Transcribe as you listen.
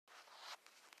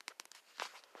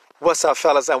What's up,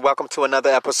 fellas, and welcome to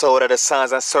another episode of the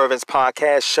Sons and Servants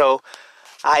podcast show.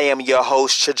 I am your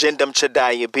host, Chajindam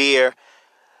Chadaya Beer,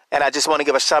 and I just want to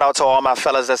give a shout out to all my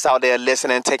fellas that's out there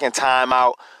listening, taking time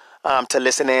out to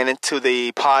listen in to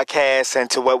the podcast and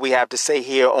to what we have to say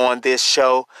here on this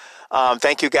show.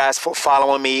 Thank you guys for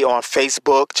following me on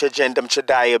Facebook, Chajindam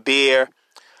Chadaya Beer.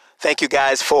 Thank you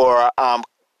guys for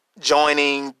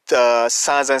joining the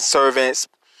Sons and Servants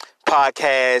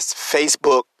podcast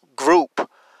Facebook group.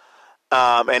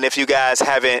 And if you guys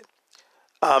haven't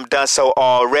done so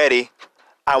already,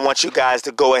 I want you guys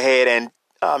to go ahead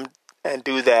and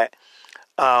do that.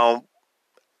 I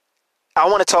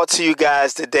want to talk to you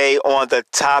guys today on the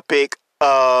topic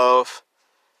of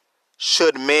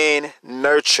should men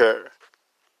nurture?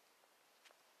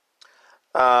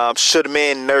 Should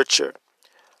men nurture?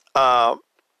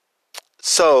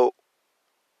 So,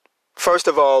 first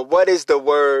of all, what is the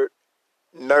word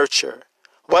nurture?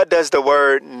 What does the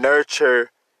word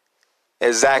nurture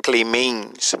exactly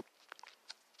means?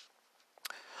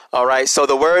 All right, so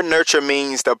the word nurture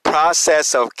means the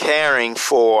process of caring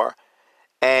for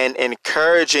and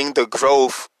encouraging the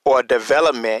growth or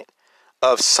development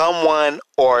of someone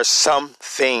or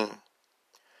something.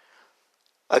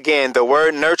 Again, the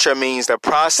word nurture means the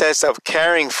process of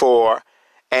caring for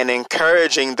and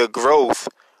encouraging the growth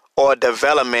or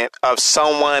development of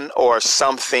someone or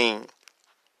something.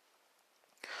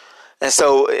 And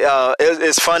so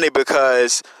it's funny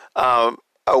because a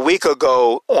week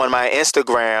ago on my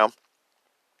Instagram,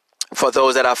 for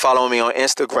those that are following me on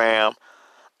Instagram,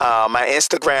 my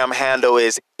Instagram handle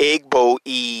is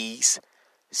IGBOEZE7.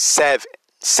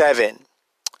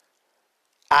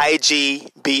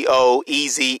 IGBOEZE,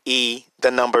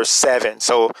 the number 7.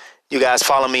 So you guys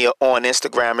follow me on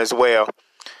Instagram as well.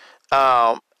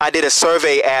 I did a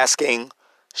survey asking,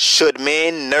 should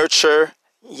men nurture,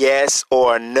 yes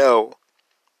or no?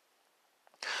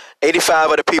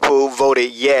 85 of the people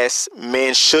voted yes,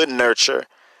 men should nurture.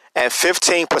 And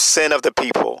 15% of the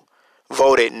people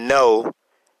voted no,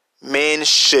 men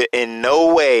should in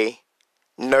no way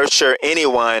nurture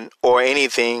anyone or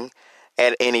anything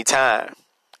at any time.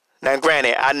 Now,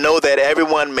 granted, I know that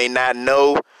everyone may not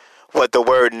know what the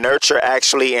word nurture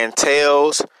actually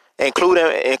entails,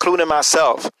 including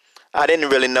myself. I didn't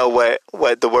really know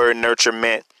what the word nurture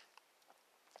meant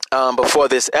before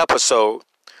this episode.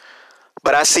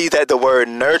 But I see that the word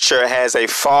nurture has a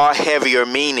far heavier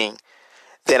meaning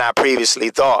than I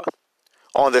previously thought.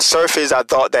 On the surface, I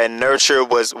thought that nurture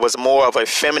was more of a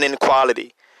feminine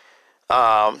quality.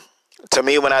 To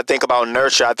me, when I think about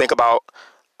nurture, I think about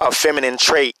a feminine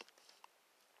trait.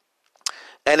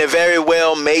 And it very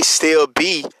well may still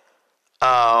be,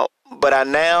 but I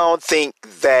now think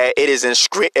that it is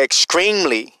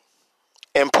extremely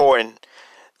important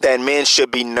that men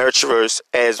should be nurturers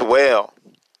as well.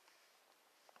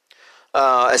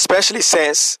 Especially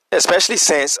since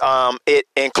it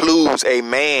includes a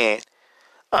man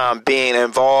being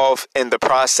involved in the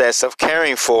process of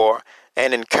caring for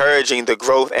and encouraging the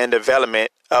growth and development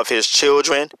of his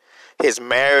children, his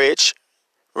marriage,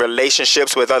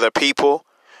 relationships with other people,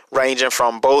 ranging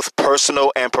from both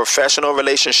personal and professional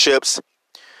relationships.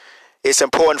 It's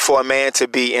important for a man to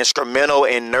be instrumental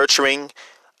in nurturing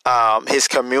his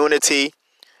community,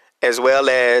 as well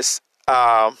as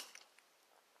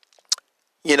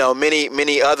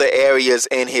many other areas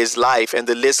in his life, and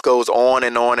the list goes on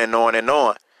and on and on and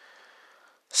on.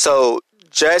 So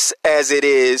just as it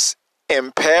is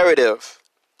imperative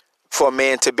for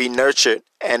men to be nurtured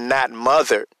and not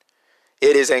mothered,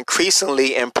 it is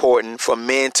increasingly important for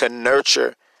men to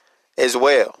nurture as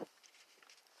well.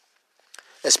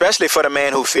 Especially for the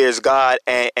man who fears God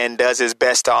and does his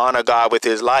best to honor God with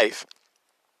his life.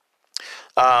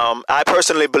 I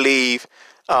personally believe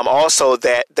also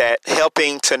that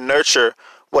helping to nurture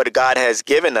what God has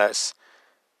given us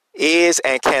is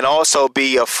and can also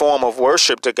be a form of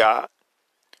worship to God.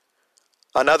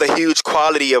 Another huge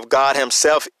quality of God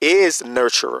himself is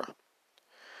nurturer.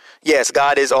 Yes,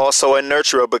 God is also a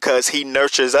nurturer because he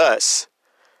nurtures us.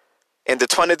 In the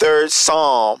 23rd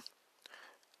Psalm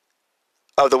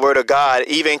of the Word of God,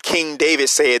 even King David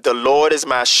said, "The Lord is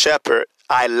my shepherd,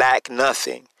 I lack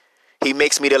nothing. He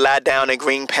makes me to lie down in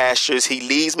green pastures. He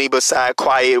leads me beside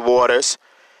quiet waters.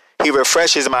 He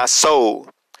refreshes my soul.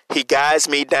 He guides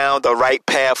me down the right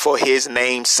path for his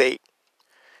name's sake."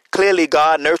 Clearly,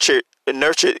 God nurtured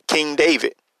King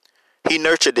David. He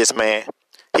nurtured this man.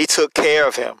 He took care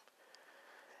of him,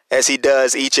 as he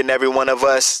does each and every one of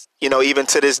us, even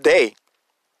to this day.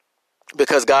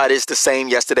 Because God is the same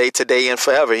yesterday, today, and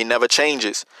forever. He never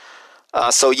changes.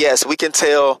 So yes, we can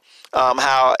tell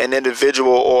how an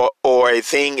individual or a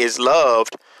thing is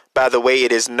loved by the way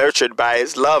it is nurtured by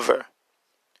its lover.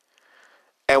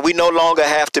 And we no longer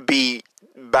have to be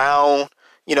bound,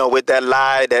 with that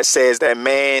lie that says that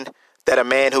a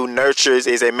man who nurtures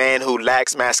is a man who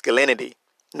lacks masculinity.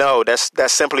 No,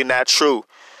 that's simply not true.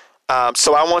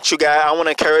 So I want to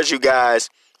encourage you guys,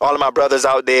 all of my brothers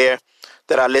out there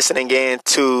that are listening in,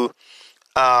 to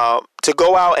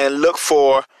go out and look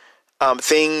for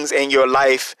things in your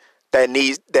life that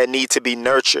need to be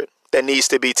nurtured, that needs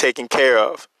to be taken care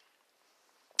of.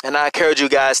 And I encourage you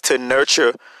guys to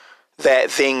nurture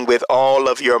that thing with all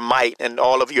of your might and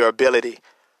all of your ability,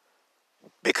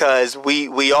 because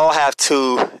we all have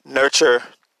to nurture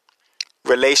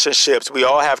relationships. We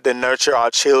all have to nurture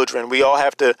our children. We all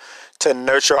have to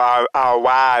nurture our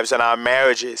wives and our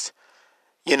marriages,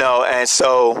 and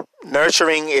so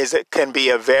nurturing can be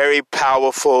a very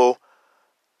powerful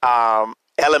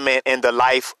element in the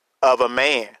life of a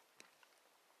man.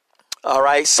 All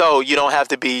right, so you don't have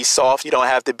to be soft. You don't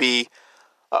have to be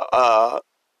a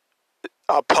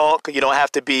punk. You don't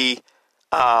have to be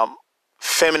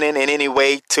feminine in any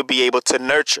way to be able to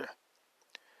nurture.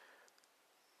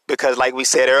 Because like we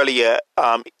said earlier,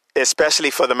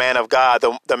 especially for the man of God,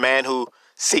 the man who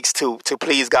seeks to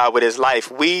please God with his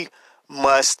life, we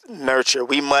must nurture.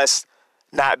 We must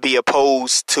not be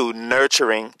opposed to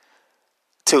nurturing,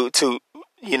 to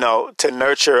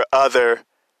nurture other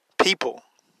people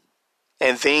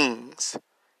and things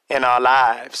in our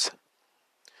lives.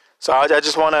 So I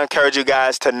just want to encourage you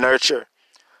guys to nurture.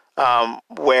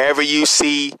 Wherever you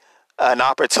see an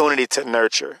opportunity to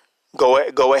nurture,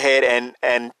 go ahead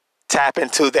and tap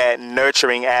into that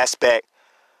nurturing aspect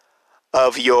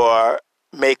of your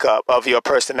makeup, of your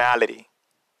personality,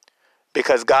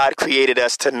 because God created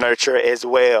us to nurture as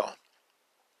well.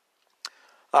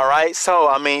 All right,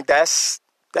 so that's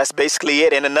basically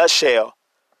it in a nutshell.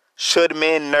 Should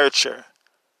men nurture?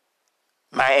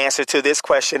 My answer to this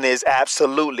question is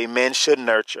absolutely, men should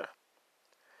nurture.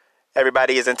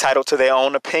 Everybody is entitled to their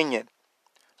own opinion,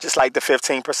 just like the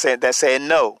 15% that said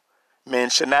no, men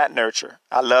should not nurture.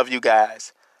 I love you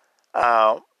guys.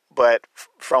 But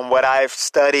from what I've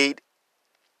studied,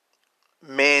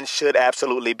 men should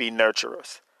absolutely be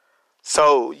nurturers.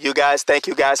 So you guys, thank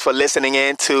you guys for listening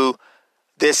in to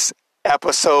this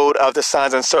episode of the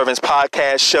Sons and Servants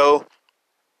podcast show.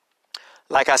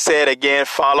 Like I said, again,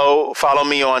 follow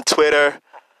me on Twitter,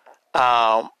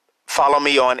 follow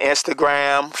me on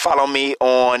Instagram, follow me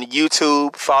on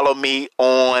YouTube, follow me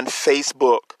on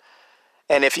Facebook.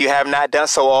 And if you have not done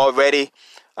so already,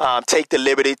 take the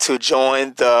liberty to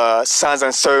join the Sons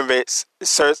and Servants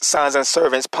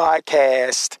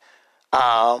podcast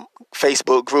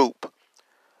Facebook group.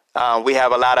 We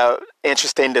have a lot of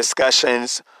interesting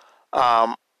discussions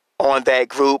in that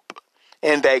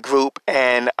group,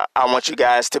 and I want you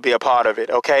guys to be a part of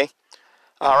it, okay?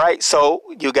 All right, so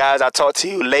you guys, I'll talk to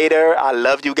you later. I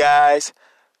love you guys.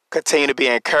 Continue to be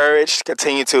encouraged.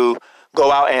 Continue to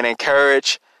go out and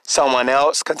encourage someone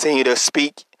else. Continue to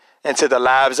speak into the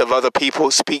lives of other people.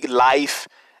 Speak life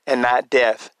and not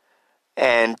death.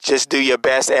 And just do your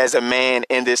best as a man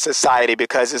in this society,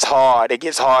 because it's hard. It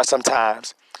gets hard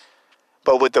sometimes.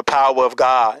 But with the power of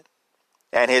God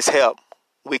and his help,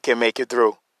 we can make it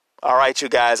through. All right, you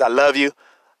guys, I love you,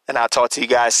 and I'll talk to you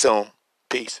guys soon.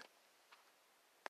 Peace.